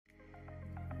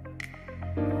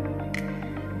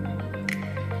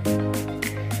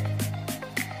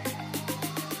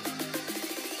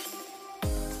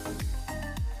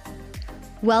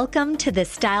Welcome to the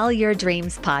Style Your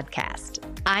Dreams podcast.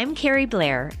 I'm Carrie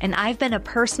Blair, and I've been a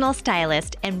personal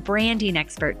stylist and branding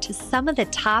expert to some of the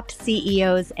top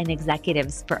CEOs and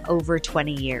executives for over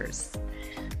 20 years.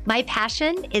 My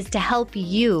passion is to help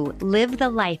you live the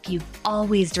life you've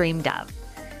always dreamed of.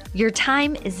 Your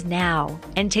time is now,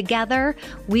 and together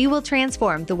we will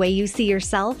transform the way you see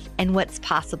yourself and what's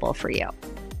possible for you.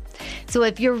 So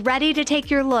if you're ready to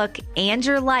take your look and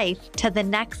your life to the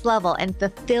next level and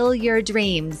fulfill your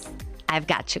dreams, I've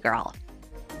got you, girl.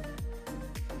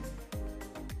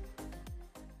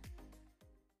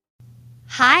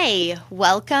 Hi,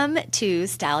 welcome to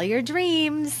Style Your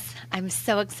Dreams. I'm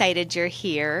so excited you're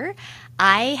here.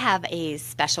 I have a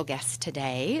special guest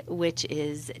today, which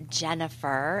is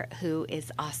Jennifer, who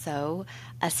is also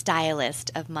a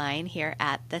stylist of mine here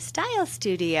at the Style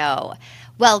Studio.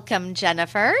 Welcome,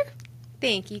 Jennifer.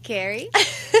 Thank you, Carrie.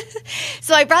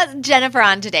 So I brought Jennifer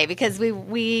on today because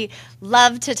we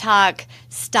love to talk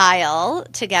style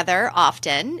together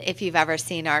often. If you've ever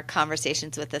seen our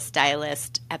Conversations with a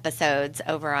Stylist episodes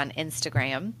over on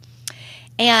Instagram.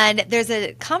 And there's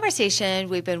a conversation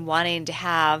we've been wanting to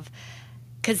have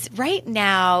because right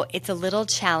now it's a little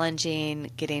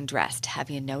challenging getting dressed. Have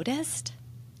you noticed?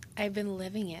 I've been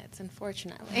living it,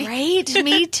 unfortunately. Right?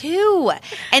 Me too.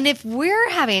 And if we're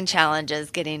having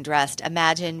challenges getting dressed,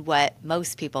 imagine what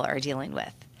most people are dealing with.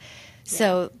 Yeah.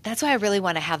 So that's why I really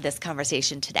want to have this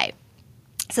conversation today.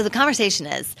 So the conversation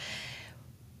is,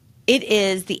 it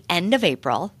is the end of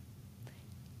April,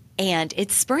 and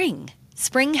it's spring.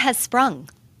 Spring has sprung.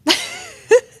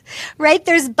 Right?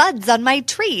 There's buds on my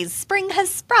trees. Spring has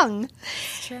sprung.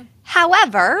 It's true.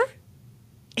 However,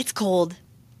 it's cold.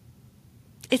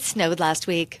 It snowed last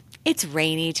week. It's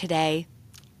rainy today.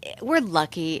 We're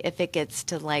lucky if it gets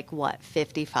to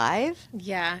 55?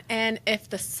 Yeah, and if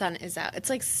the sun is out. It's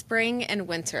like spring and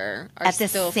winter are at the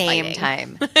still same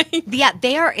fighting. time. Yeah,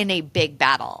 they are in a big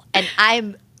battle. And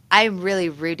I'm really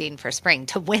rooting for spring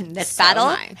to win this battle.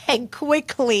 Am I. And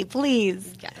quickly,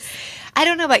 please. Yes. I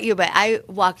don't know about you, but I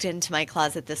walked into my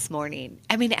closet this morning.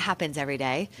 I mean, it happens every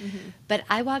day. Mm-hmm. But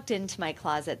I walked into my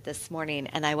closet this morning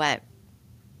and I went,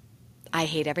 I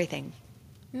hate everything.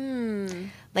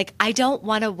 I don't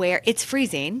want to wear, it's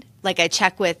freezing. I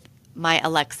check with my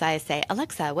Alexa. I say,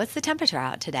 Alexa, what's the temperature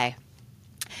out today?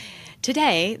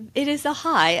 Today, it is a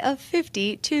high of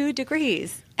 52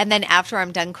 degrees. And then after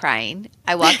I'm done crying,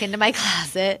 I walk into my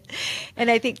closet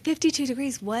and I think, 52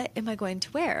 degrees, what am I going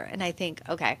to wear? And I think,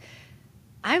 okay,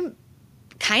 I'm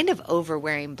kind of over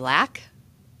wearing black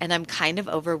and I'm kind of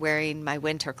over wearing my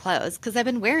winter clothes because I've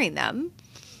been wearing them.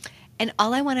 And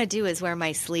all I want to do is wear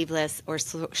my sleeveless or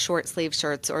short sleeve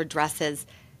shirts or dresses,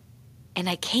 and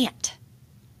I can't.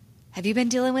 Have you been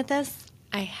dealing with this?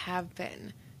 I have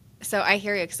been. So I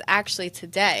hear you, because actually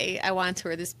today I wanted to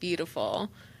wear this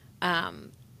beautiful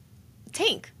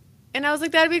tank. And I was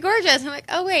like, that'd be gorgeous. I'm like,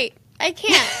 oh, wait, I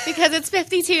can't because it's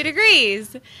 52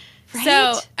 degrees. Right?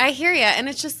 So I hear you, and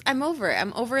it's just, I'm over it.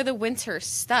 I'm over the winter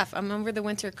stuff. I'm over the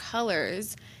winter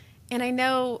colors. And I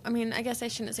know, I guess I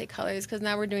shouldn't say colors because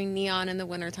now we're doing neon in the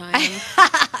wintertime.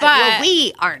 But well,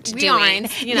 we aren't doing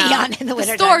neon in the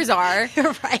wintertime. The stores are.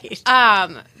 Right.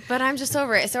 But I'm just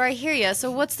over it. So I hear you. So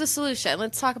what's the solution?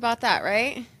 Let's talk about that,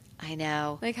 right? I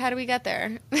know. How do we get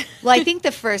there? Well, I think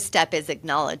the first step is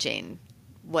acknowledging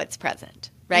what's present,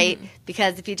 right? Mm-hmm.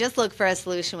 Because if you just look for a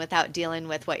solution without dealing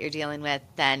with what you're dealing with,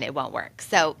 then it won't work.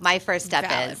 So my first step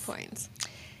is points.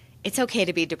 It's okay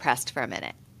to be depressed for a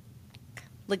minute.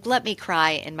 Let me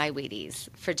cry in my Wheaties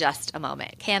for just a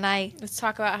moment. Can I? Let's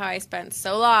talk about how I spent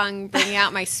so long bringing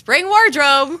out my spring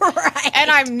wardrobe. Right. And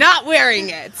I'm not wearing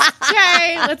it.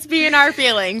 Okay, let's be in our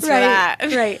feelings for that.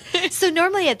 Right. So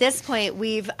normally at this point,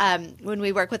 we've when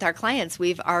we work with our clients,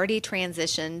 we've already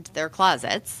transitioned their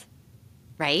closets,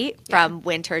 right, from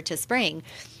winter to spring.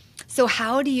 So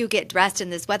how do you get dressed in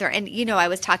this weather? And, I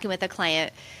was talking with a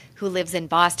client who lives in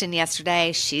Boston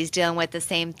yesterday. She's dealing with the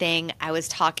same thing. I was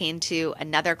talking to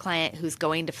another client who's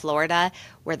going to Florida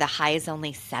where the high is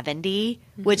only 70,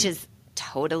 which is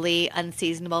totally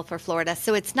unseasonable for Florida.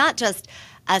 So it's not just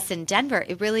us in Denver.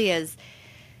 It really is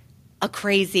a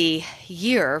crazy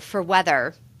year for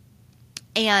weather.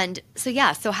 And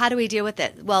so how do we deal with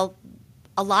it? Well,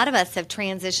 a lot of us have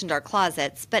transitioned our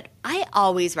closets, but I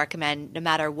always recommend, no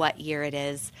matter what year it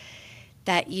is,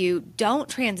 that you don't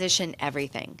transition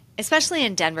everything, especially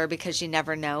in Denver because you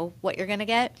never know what you're going to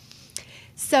get.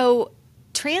 So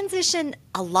transition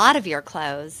a lot of your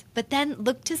clothes, but then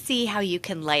look to see how you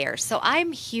can layer. So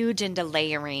I'm huge into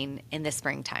layering in the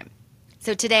springtime.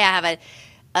 So today I have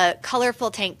a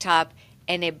colorful tank top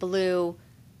and a blue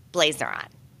blazer on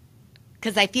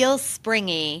because I feel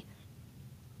springy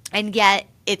And yet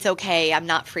it's okay. I'm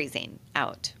not freezing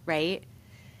out, right?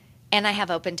 And I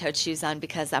have open-toed shoes on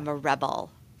because I'm a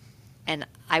rebel. And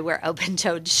I wear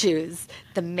open-toed shoes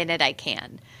the minute I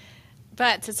can.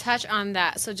 But to touch on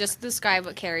that, so just to describe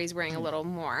what Carrie's wearing a little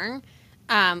more,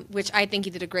 which I think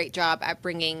you did a great job at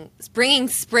bringing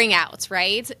spring out,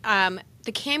 right?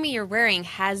 The cami you're wearing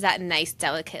has that nice,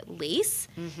 delicate lace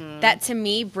that, to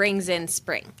me, brings in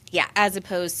spring. Yeah. As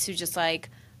opposed to just like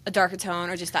a darker tone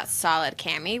or just that solid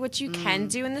cami, which you can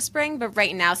do in the spring. But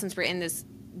right now, since we're in this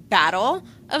battle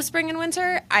of spring and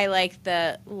winter, I like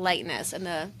the lightness and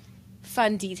the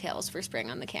fun details for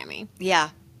spring on the cami. Yeah.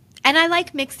 And I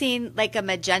like mixing like a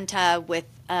magenta with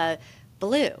a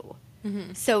blue.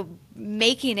 So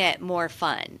making it more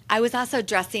fun. I was also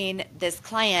dressing this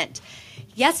client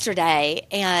yesterday,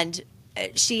 and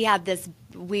she had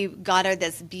we got her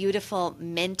this beautiful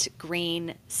mint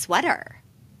green sweater,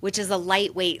 which is a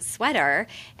lightweight sweater.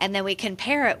 And then we can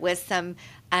pair it with some,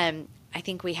 I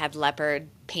think we had leopard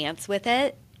pants with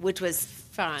it, which was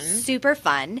Fun. super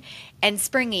fun and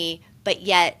springy, but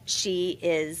yet she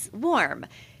is warm.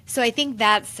 So I think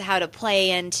that's how to play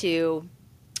into,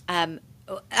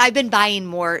 I've been buying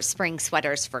more spring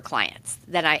sweaters for clients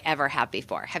than I ever have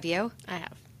before. Have you? I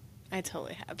have. I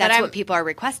totally have. That's what people are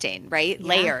requesting, right? Yeah.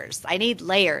 Layers. I need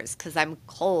layers because I'm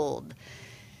cold.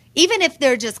 Even if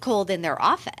they're just cold in their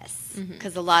office,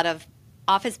 because a lot of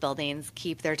office buildings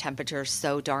keep their temperatures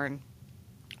so darn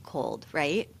cold,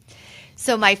 right?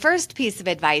 So my first piece of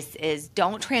advice is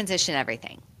don't transition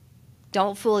everything.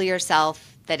 Don't fool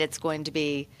yourself that it's going to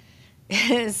be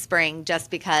spring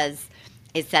just because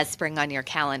it says spring on your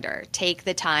calendar. Take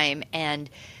the time and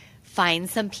find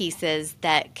some pieces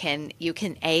that you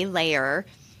can layer,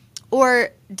 or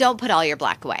don't put all your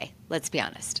black away. Let's be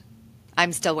honest.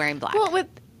 I'm still wearing black. Well,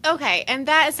 okay, and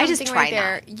that is I just something try right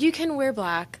there. You can wear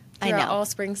black throughout all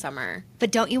spring, summer.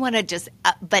 But don't you want to just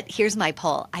but here's my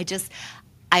pull.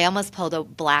 I almost pulled a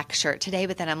black shirt today,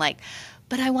 but then I'm like,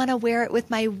 but I want to wear it with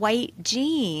my white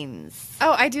jeans.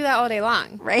 Oh, I do that all day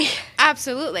long. Right?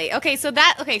 Absolutely. Okay, so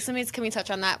can we touch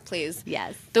on that, please?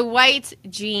 Yes. The white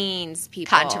jeans, people.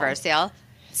 Controversial.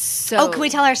 So, Can we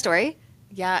tell our story?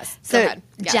 Yes. So Go ahead.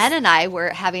 Yes. Jen and I were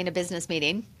having a business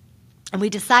meeting, and we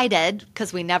decided,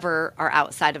 because we never are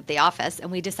outside of the office,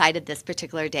 and we decided this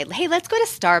particular day, hey, let's go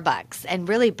to Starbucks and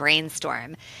really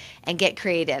brainstorm and get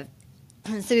creative.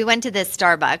 So we went to this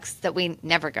Starbucks that we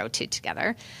never go to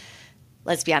together.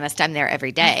 Let's be honest, I'm there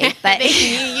every day. But They knew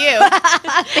you.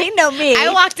 they know me.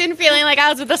 I walked in feeling like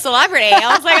I was with a celebrity.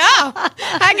 I was like, oh,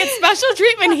 I get special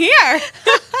treatment here.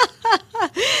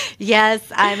 Yes,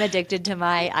 I'm addicted to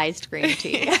my iced green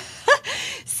tea.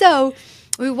 So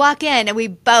we walk in, and we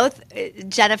both,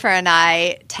 Jennifer and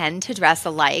I, tend to dress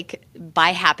alike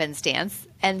by happenstance.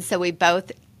 And so we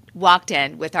both walked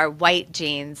in with our white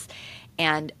jeans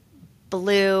and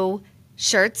blue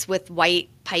shirts with white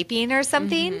piping or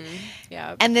something.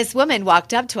 Yeah. And this woman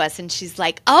walked up to us, and she's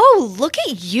like, oh, look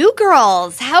at you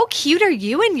girls. How cute are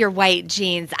you in your white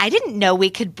jeans? I didn't know we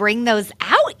could bring those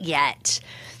out yet.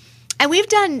 And we've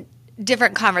done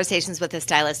different conversations with the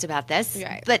stylist about this,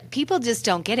 Right. but people just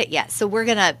don't get it yet. So we're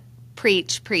going to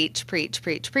preach,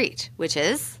 which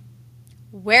is?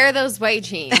 Wear those white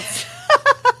jeans.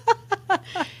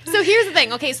 So here's the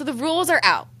thing. Okay, so the rules are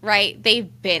out, right? They've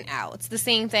been out. It's the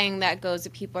same thing that goes to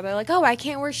people. They're like, oh, I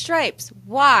can't wear stripes.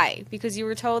 Why? Because you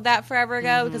were told that forever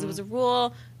ago? Because it was a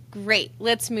rule? Great.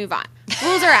 Let's move on.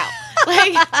 Rules are out.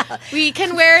 Like, we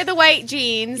can wear the white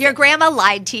jeans. Your grandma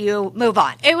lied to you. Move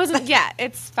on. It wasn't, yeah,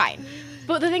 it's fine.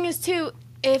 But the thing is, too,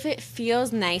 if it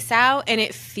feels nice out and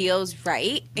it feels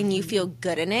right and you feel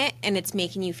good in it and it's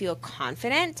making you feel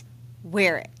confident,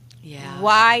 wear it. Yeah.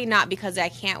 Why? Not because I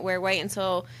can't wear white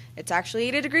until it's actually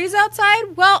 80 degrees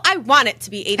outside. Well, I want it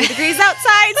to be 80 degrees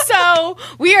outside, so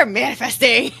we are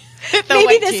manifesting.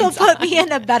 Maybe this will put me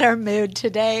in a better mood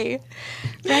today.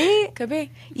 Right? Could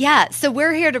be. Yeah, so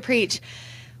we're here to preach.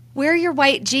 Wear your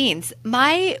white jeans.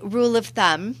 My rule of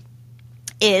thumb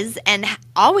is, and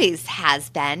always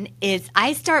has been, is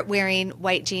I start wearing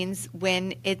white jeans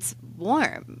when it's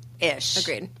warm-ish.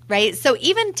 Agreed. Right? So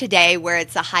even today where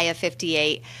it's a high of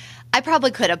 58, I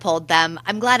probably could have pulled them.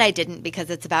 I'm glad I didn't because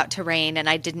it's about to rain and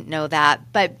I didn't know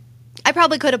that. But I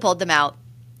probably could have pulled them out.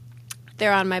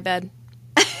 They're on my bed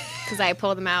because I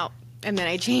pulled them out and then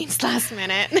I changed last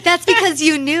minute. That's because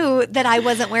you knew that I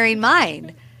wasn't wearing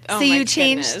mine. Oh, So my you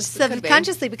changed goodness. It could be.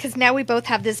 subconsciously because now we both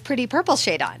have this pretty purple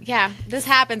shade on. Yeah, this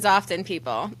happens often,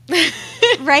 people.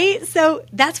 Right? So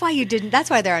that's why you didn't. That's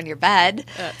why they're on your bed.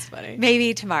 That's funny.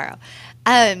 Maybe tomorrow.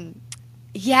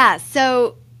 Yeah.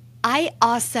 So I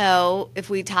also, if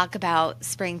we talk about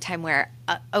springtime wear,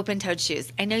 open-toed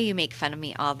shoes. I know you make fun of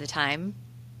me all the time.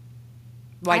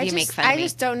 Why do you make fun of me? I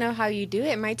just don't know how you do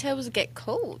it. My toes get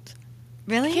cold.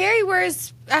 Really? Carrie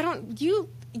wears, you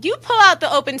pull out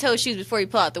the open-toe shoes before you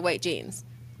pull out the white jeans.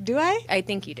 Do I? I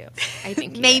think you do. I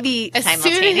think you Maybe do.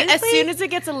 simultaneously. As soon as it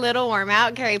gets a little warm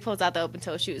out, Carrie pulls out the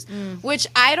open-toe shoes, which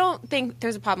I don't think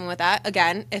there's a problem with that.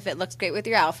 Again, if it looks great with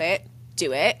your outfit,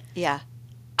 do it. Yeah.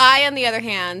 I, on the other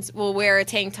hand, will wear a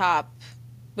tank top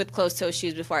with closed-toe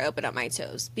shoes before I open up my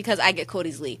toes because I get cold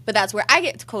easily. But that's where I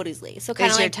get cold easily. So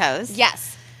kind of your toes?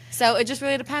 Yes. So it just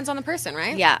really depends on the person,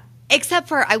 right? Yeah. Except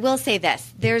for, I will say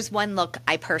this. There's one look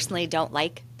I personally don't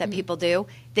like that people do.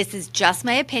 This is just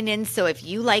my opinion. So if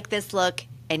you like this look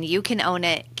and you can own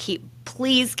it,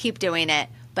 please keep doing it.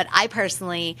 But I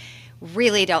personally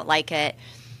really don't like it,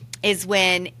 is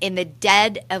when in the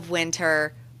dead of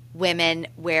winter, women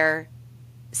wear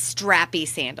strappy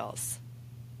sandals.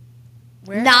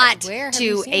 Where Not have to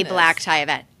you seen a this? black tie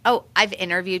event. Oh, I've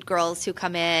interviewed girls who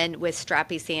come in with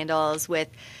strappy sandals with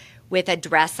a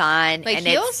dress on. Like and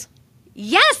heels?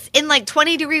 Yes, in like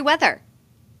 20-degree weather.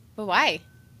 But why?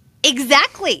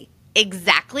 Exactly.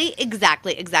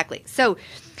 So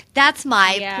that's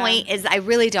my point, is I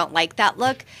really don't like that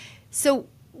look. So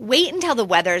wait until the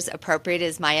weather's appropriate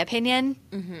is my opinion.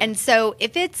 And so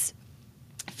if it's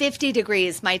 50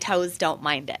 degrees, my toes don't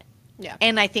mind it. Yeah.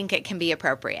 And I think it can be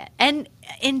appropriate. And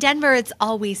in Denver, it's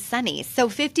always sunny. So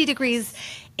 50 degrees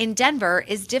in Denver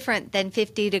is different than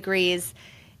 50 degrees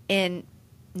in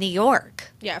New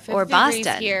York Yeah, 50 or Boston.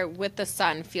 degrees here with the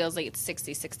sun feels like it's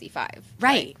 60, 65.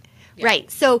 Right. Yeah. Right.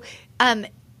 So, and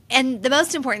the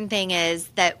most important thing is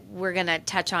that we're going to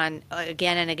touch on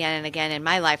again and again and again in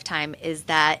my lifetime is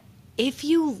that if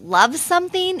you love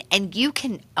something and you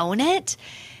can own it,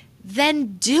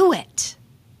 then do it.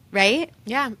 Right?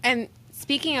 Yeah. And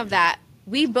speaking of that,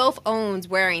 we both owned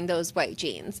wearing those white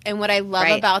jeans. And what I love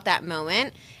Right. about that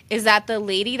moment is that the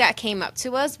lady that came up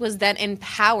to us was then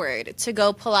empowered to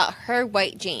go pull out her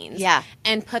white jeans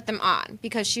and put them on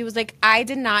because she was like, I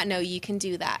did not know you can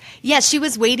do that. Yeah, she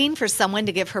was waiting for someone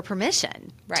to give her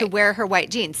permission to Right. wear her white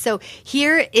jeans. So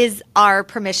here is our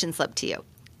permission slip to you.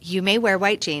 You may wear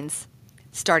white jeans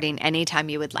starting anytime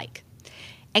you would like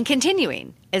and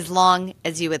continuing as long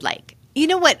as you would like. You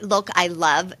know what look I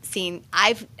love seeing?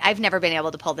 I've never been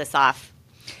able to pull this off.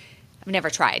 I've never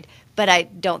tried, but I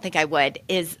don't think I would,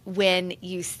 is when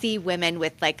you see women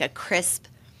with like a crisp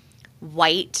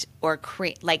white or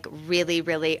like really,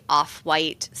 really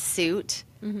off-white suit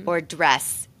or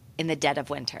dress in the dead of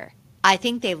winter. I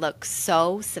think they look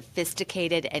so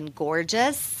sophisticated and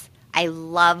gorgeous. I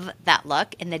love that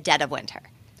look in the dead of winter.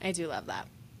 I do love that.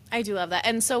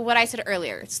 And so what I said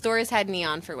earlier, stores had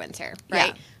neon for winter,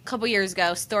 right? Yeah. A couple years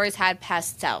ago, stores had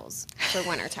pastels for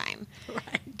wintertime.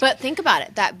 Right. But think about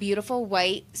it, that beautiful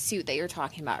white suit that you're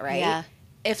talking about, right? Yeah.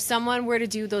 If someone were to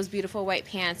do those beautiful white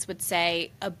pants with,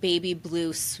 say, a baby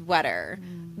blue sweater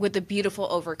with a beautiful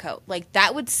overcoat, like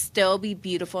that would still be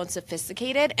beautiful and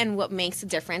sophisticated. And what makes a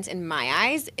difference in my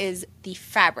eyes is the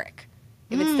fabric.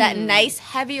 If it's that nice,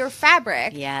 heavier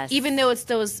fabric, Yes. even though it's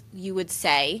those, you would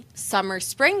say, summer,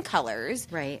 spring colors,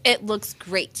 Right. it looks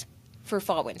great for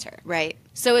fall, winter. Right.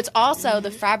 So it's also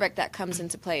the fabric that comes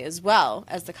into play as well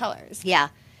as the colors. Yeah.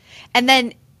 And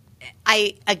then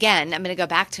I'm going to go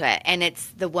back to it, and it's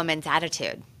the woman's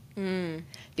attitude.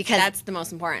 Because That's the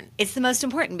most important. it's the most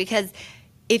important, because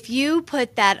if you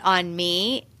put that on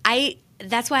me,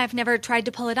 that's why I've never tried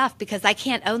to pull it off, because I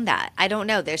can't own that. I don't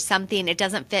know. There's something, it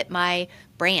doesn't fit my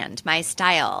brand, my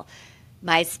style,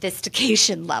 my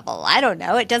sophistication level. I don't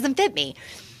know. It doesn't fit me.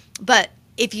 But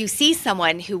if you see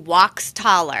someone who walks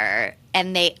taller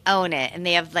and they own it and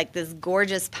they have like this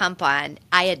gorgeous pump on,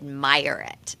 I admire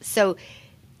it. So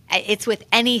it's with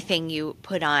anything you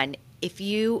put on. If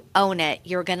you own it,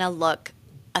 you're going to look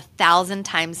 1,000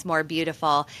 times more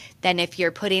beautiful than if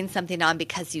you're putting something on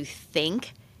because you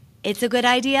think it's a good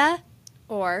idea.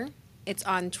 Or it's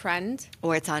on trend.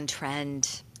 Or it's on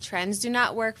trend. Trends do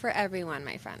not work for everyone,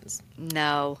 my friends.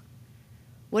 No.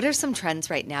 What are some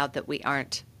trends right now that we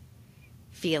aren't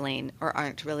feeling or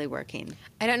aren't really working?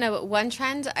 I don't know, but one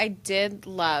trend I did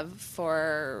love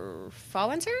for fall,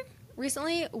 winter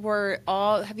recently were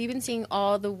have you been seeing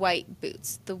all the white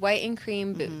boots, the white and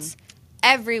cream boots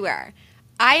everywhere?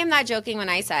 I am not joking when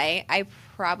I say I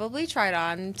probably tried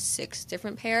on 6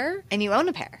 different pair. And you own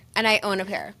a pair. And I own a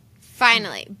pair.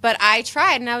 Finally. But I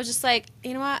tried and I was just like,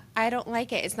 you know what? I don't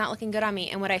like it. It's not looking good on me.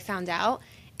 And what I found out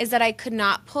is that I could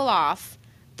not pull off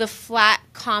the flat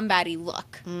combat-y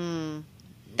look.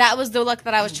 that was the look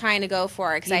that I was trying to go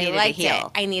for because I liked the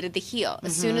heel. it. I needed the heel.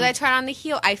 As soon as I tried on the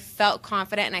heel, I felt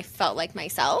confident and I felt like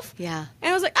myself. Yeah. And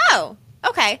I was like, oh,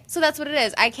 okay, so that's what it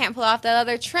is. I can't pull off that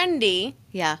other trendy,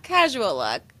 casual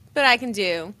look, but I can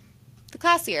do the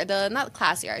classier, not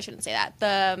classier, I shouldn't say that,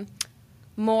 the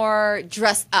more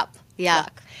dressed up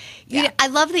look. You know, I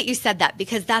love that you said that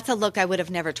because that's a look I would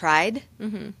have never tried.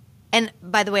 Mm-hmm. And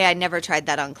by the way, I never tried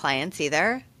that on clients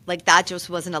either. Like that just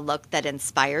wasn't a look that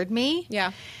inspired me.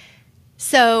 Yeah.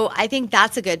 So I think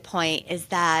that's a good point is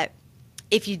that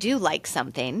if you do like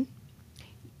something,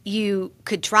 you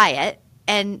could try it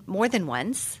and more than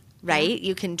once, right? Mm-hmm.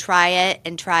 You can try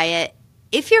it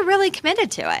if you're really committed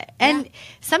to it. And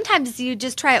sometimes you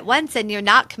just try it once and you're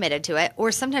not committed to it.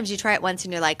 Or sometimes you try it once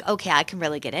and you're like, okay, I can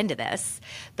really get into this,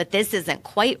 but this isn't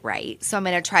quite right. So I'm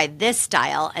going to try this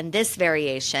style and this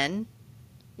variation.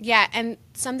 Yeah, and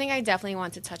something I definitely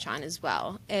want to touch on as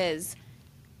well is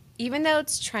even though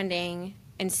it's trending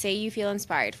and say you feel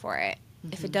inspired for it,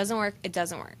 if it doesn't work, it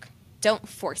doesn't work. Don't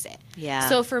force it. Yeah.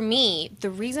 So for me, the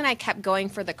reason I kept going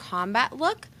for the combat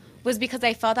look was because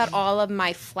I felt that all of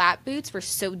my flat boots were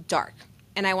so dark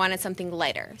and I wanted something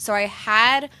lighter. So I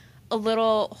had a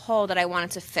little hole that I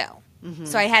wanted to fill. Mm-hmm.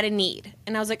 So I had a need.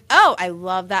 And I was like, oh, I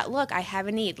love that look. I have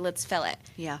a need. Let's fill it.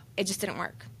 Yeah. It just didn't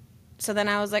work. So then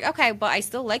I was like, okay, but I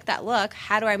still like that look.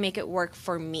 How do I make it work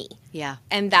for me? Yeah.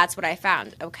 And that's what I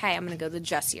found. Okay, I'm going to go the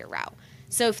dressier route.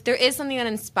 So if there is something that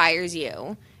inspires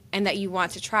you and that you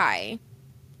want to try,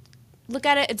 look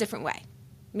at it a different way.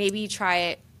 Maybe you try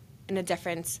it in with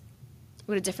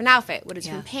a different outfit, with a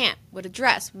different pant, with a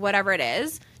dress, whatever it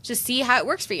is. Just see how it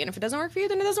works for you. And if it doesn't work for you,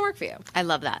 then it doesn't work for you. I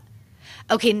love that.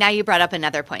 Okay, now you brought up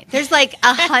another point. There's like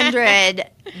 100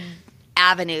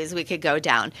 avenues we could go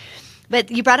down. But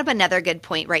you brought up another good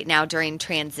point right now during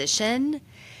transition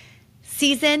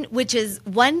season, which is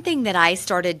one thing that I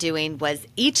started doing was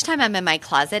each time I'm in my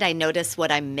closet, I notice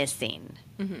what I'm missing.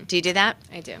 Mm-hmm. Do you do that?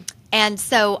 I do. And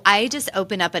so I just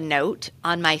open up a note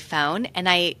on my phone and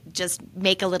I just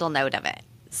make a little note of it.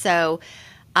 So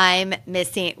I'm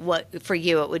missing what for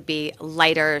you it would be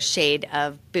lighter shade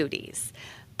of booties.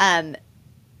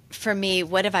 For me,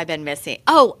 what have I been missing?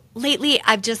 Oh, lately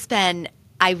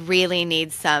I really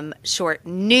need some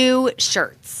new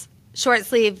shirts. Short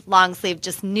sleeve, long sleeve,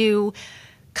 just new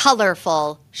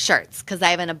colorful shirts because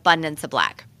I have an abundance of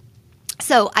black.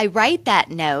 So I write that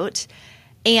note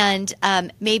and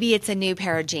maybe it's a new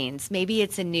pair of jeans. Maybe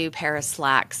it's a new pair of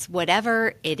slacks.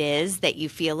 Whatever it is that you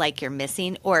feel like you're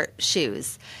missing or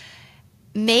shoes.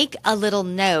 Make a little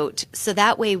note so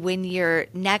that way when you're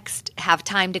next have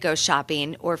time to go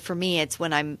shopping, or for me it's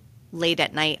when I'm late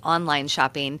at night online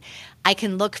shopping, I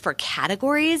can look for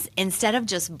categories instead of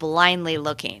just blindly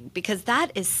looking because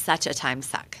that is such a time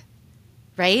suck,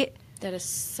 right? That is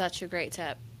such a great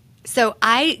tip. So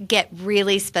I get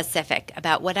really specific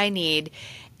about what I need.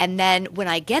 And then when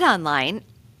I get online,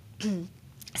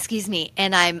 excuse me,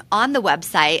 and I'm on the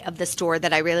website of the store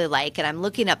that I really like and I'm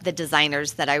looking up the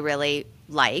designers that I really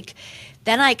like,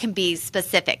 then I can be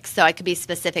specific. So I could be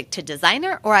specific to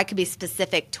designer or I could be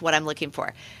specific to what I'm looking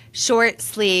for. Short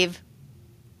sleeve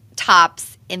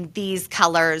tops in these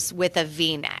colors with a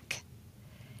V-neck.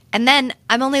 And then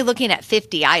I'm only looking at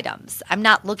 50 items. I'm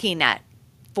not looking at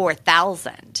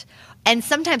 4,000. And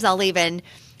sometimes I'll even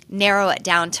narrow it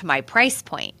down to my price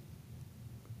point,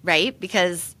 right?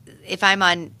 Because if I'm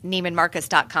on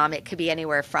NeimanMarcus.com, it could be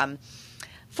anywhere from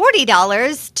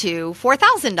 $40 to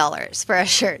 $4,000 for a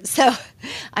shirt. So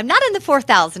I'm not in the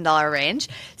 $4,000 range.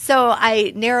 So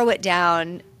I narrow it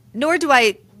down, nor do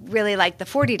I really like the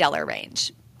 $40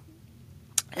 range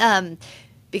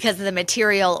because of the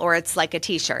material or it's like a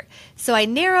t-shirt. So I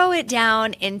narrow it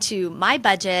down into my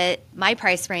budget, my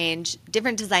price range,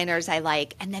 different designers I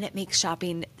like, and then it makes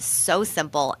shopping so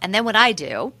simple. And then what I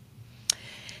do,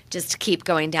 just to keep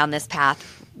going down this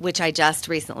path, which I just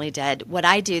recently did, what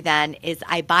I do then is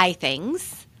I buy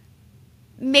things,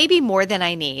 maybe more than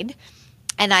I need,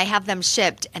 and I have them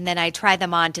shipped, and then I try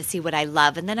them on to see what I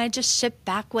love, and then I just ship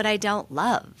back what I don't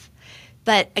love.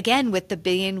 But again, with the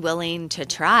being willing to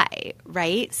try,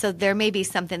 right? So there may be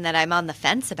something that I'm on the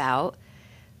fence about,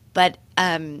 but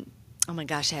oh my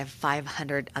gosh, I have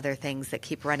 500 other things that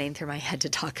keep running through my head to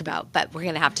talk about, but we're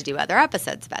going to have to do other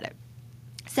episodes about it.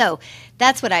 So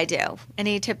that's what I do.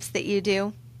 Any tips that you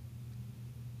do?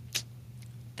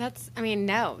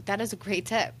 No, that is a great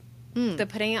tip. The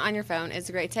putting it on your phone is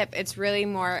a great tip. It's really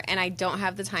more, and I don't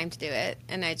have the time to do it,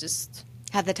 and I just...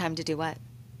 Have the time to do what?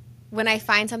 When I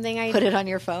find something Put it on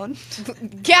your phone?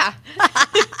 Yeah.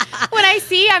 when I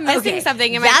see I'm missing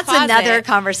something in my That's closet. another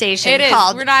conversation It is.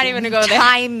 called We're not even going to go there.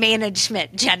 time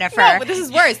management, Jennifer. No, but this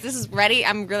is worse. This is ready.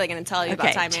 I'm really going to tell you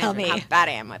about time tell management, me. how bad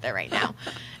I am with it right now.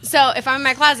 So if I'm in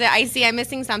my closet, I see I'm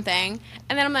missing something,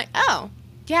 and then I'm like, oh,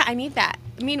 yeah, I need that.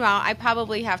 Meanwhile, I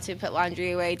probably have to put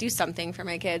laundry away, do something for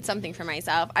my kids, something for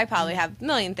myself. I probably have a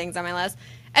million things on my list.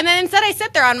 And then instead I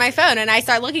sit there on my phone and I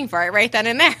start looking for it right then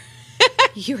and there.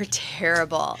 You're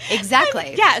terrible.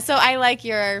 Exactly. Yeah, so I like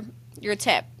your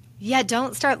tip. Yeah,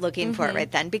 don't start looking for it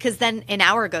right then, because then an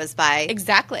hour goes by.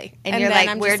 Exactly. And you're then like,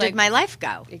 I'm where just did my life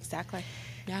go? Exactly.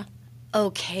 Yeah.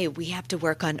 Okay, we have to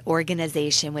work on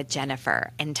organization with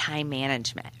Jennifer and time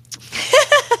management.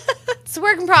 It's a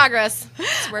work in progress.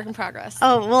 It's a work in progress.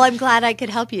 Oh, well, I'm glad I could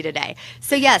help you today.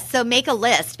 So, yes, so make a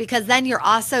list, because then you're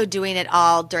also doing it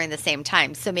all during the same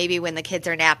time. So maybe when the kids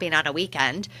are napping on a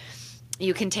weekend,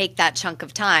 you can take that chunk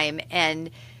of time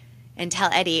and tell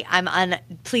Eddie,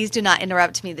 please do not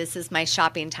interrupt me. This is my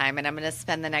shopping time, and I'm going to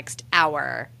spend the next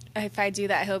hour. If I do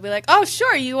that, he'll be like, oh,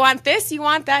 sure, you want this, you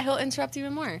want that. He'll interrupt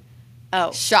even more.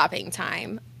 Oh, Shopping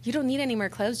time. You don't need any more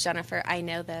clothes, Jennifer. I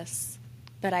know this,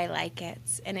 but I like it,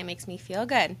 and it makes me feel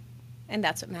good, and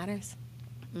that's what matters.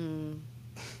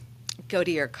 go to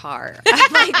your car.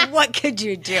 I'm like, what could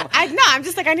you do? I'm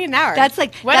just like, I need an hour. That's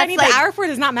like- what I that's need like- the hour for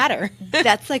does not matter.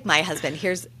 That's like my husband.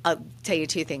 I'll tell you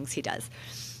two things he does.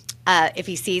 If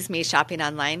he sees me shopping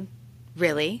online,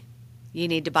 really? You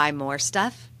need to buy more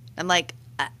stuff? I'm like,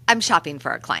 I'm shopping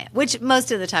for a client, which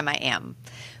most of the time I am,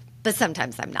 but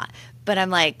sometimes I'm not. But I'm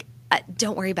like,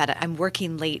 don't worry about it. I'm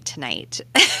working late tonight.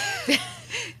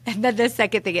 And then the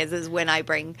second thing is when I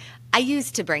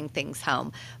used to bring things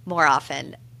home more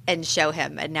often and show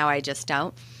him, and now I just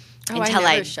don't. Until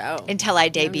I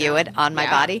debut it on my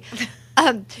body.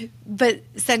 But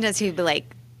sometimes he'd be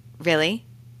like, really?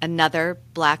 Another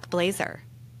black blazer?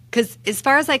 Because as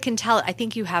far as I can tell, I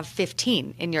think you have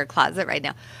 15 in your closet right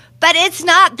now. But it's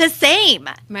not the same.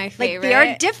 My favorite. Like, they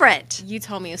are different. You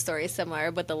told me a story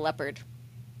similar with the leopard.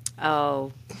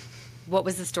 Oh, what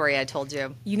was the story I told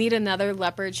you? You need another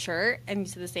leopard shirt, and you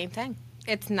said the same thing.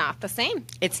 It's not the same.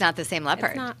 It's not the same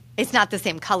leopard. It's not. It's not the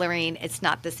same coloring. It's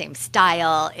not the same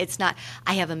style. It's not.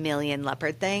 I have a million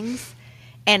leopard things,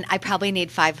 and I probably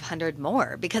need 500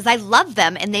 more because I love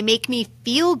them and they make me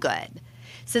feel good.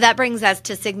 So that brings us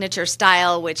to signature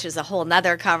style, which is a whole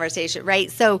nother conversation, right?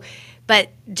 So, but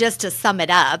just to sum it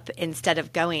up, instead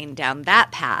of going down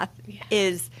that path,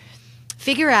 is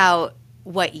figure out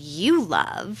what you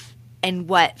love and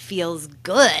what feels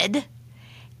good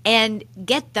and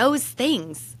get those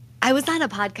things. I was on a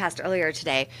podcast earlier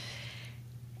today,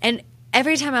 and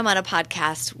every time I'm on a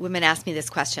podcast, women ask me this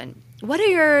question: what are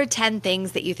your 10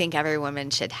 things that you think every woman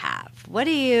should have? What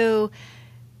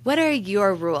are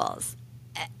your rules?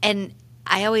 And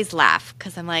I always laugh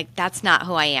because I'm like, that's not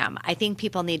who I am. I think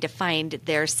people need to find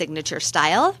their signature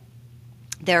style,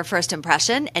 their first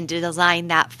impression, and to design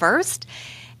that first,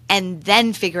 and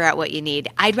then figure out what you need.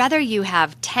 I'd rather you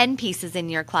have 10 pieces in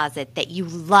your closet that you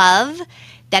love,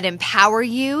 that empower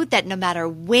you, that no matter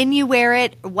when you wear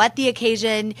it, what the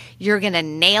occasion, you're going to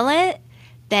nail it,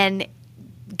 than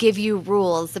give you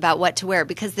rules about what to wear.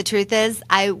 Because the truth is,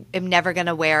 I am never going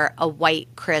to wear a white,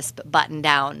 crisp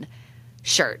button-down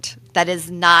shirt. That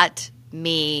is not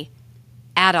me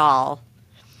at all.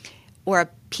 Or a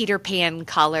Peter Pan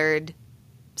collared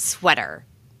sweater.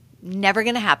 Never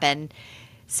going to happen.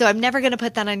 So I'm never going to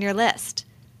put that on your list.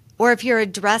 Or if you're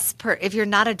if you're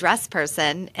not a dress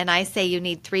person and I say you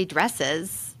need 3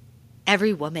 dresses,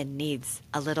 every woman needs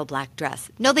a little black dress.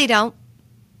 No, they don't.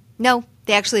 No,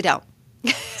 they actually don't.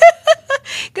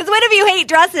 Because what if you hate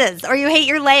dresses, or you hate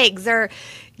your legs, or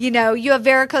you have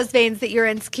varicose veins that you're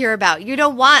insecure about? You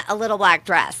don't want a little black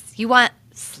dress. You want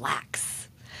slacks.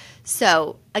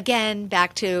 So again,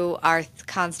 back to our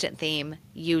constant theme,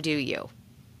 you do you.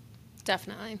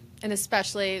 Definitely. And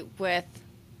especially with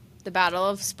the battle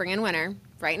of spring and winter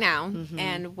right now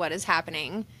and what is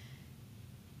happening,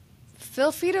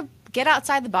 feel free to get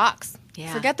outside the box.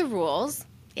 Yeah. Forget the rules.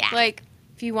 Yeah. Like,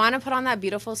 if you want to put on that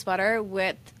beautiful sweater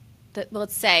with,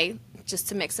 let's say, just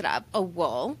to mix it up, a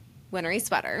wool wintry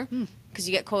sweater, because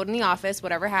you get cold in the office,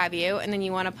 whatever have you, and then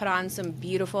you want to put on some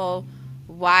beautiful,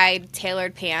 wide,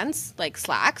 tailored pants, like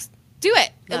slacks, do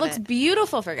it. It looks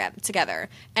beautiful together.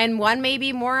 And one may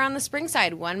be more on the spring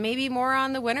side, one may be more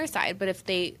on the winter side, but if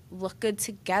they look good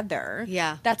together,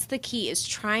 that's the key, is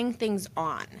trying things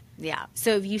on. Yeah.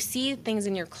 So if you see things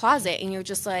in your closet and you're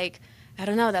just like, I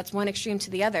don't know, that's one extreme to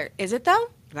the other. Is it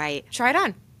though? Right. Try it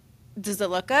on. Does it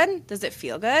look good? Does it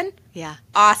feel good? Yeah.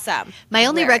 Awesome. My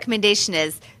only recommendation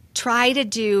is try to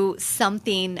do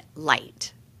something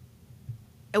light.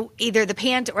 Either the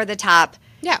pant or the top.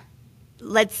 Yeah.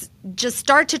 let's just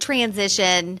start to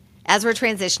transition. As we're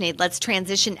transitioning, let's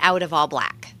transition out of all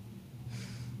black.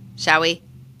 Shall we?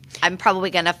 I'm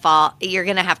probably going to fall. You're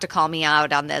going to have to call me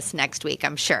out on this next week,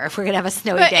 I'm sure. We're going to have a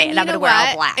snowy day, and I'm going to wear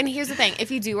all black. And here's the thing.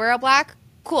 If you do wear all black,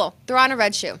 cool. Throw on a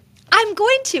red shoe. I'm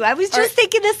going to. I was just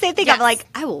thinking the same thing. Yes. I'm like,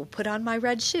 I will put on my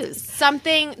red shoes.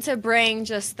 Something to bring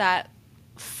just that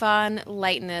fun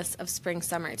lightness of spring,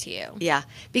 summer to you. Yeah,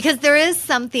 because there is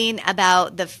something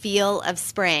about the feel of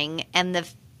spring and the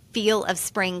feel of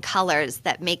spring colors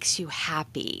that makes you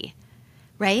happy,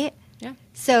 right? Yeah.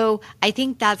 So I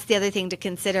think that's the other thing to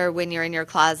consider when you're in your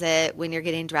closet, when you're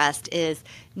getting dressed, is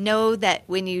know that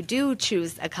when you do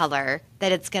choose a color,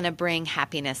 that it's going to bring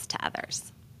happiness to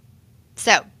others.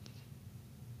 So,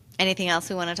 anything else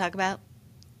we want to talk about?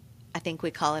 I think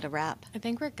we call it a wrap. I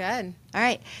think we're good. All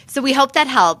right. So we hope that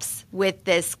helps with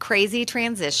this crazy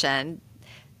transition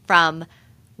from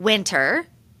winter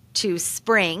to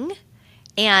spring.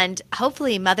 And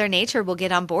hopefully Mother Nature will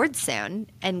get on board soon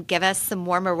and give us some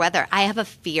warmer weather. I have a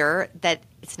fear that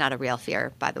it's not a real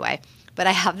fear, by the way, but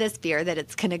I have this fear that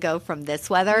it's going to go from this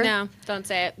weather. No, don't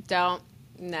say it. Don't.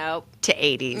 Nope. To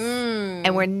 80s.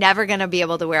 And we're never going to be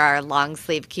able to wear our long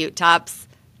sleeve cute tops.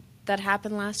 That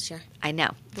happened last year. I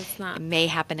know. It's not. It may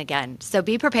happen again. So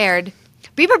be prepared.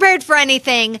 Be prepared for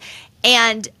anything.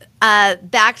 And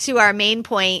back to our main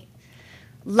point,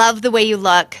 love the way you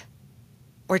look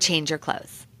or change your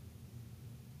clothes.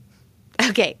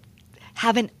 Okay.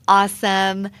 Have an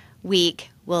awesome week.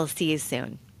 We'll see you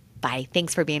soon. Bye.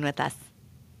 Thanks for being with us.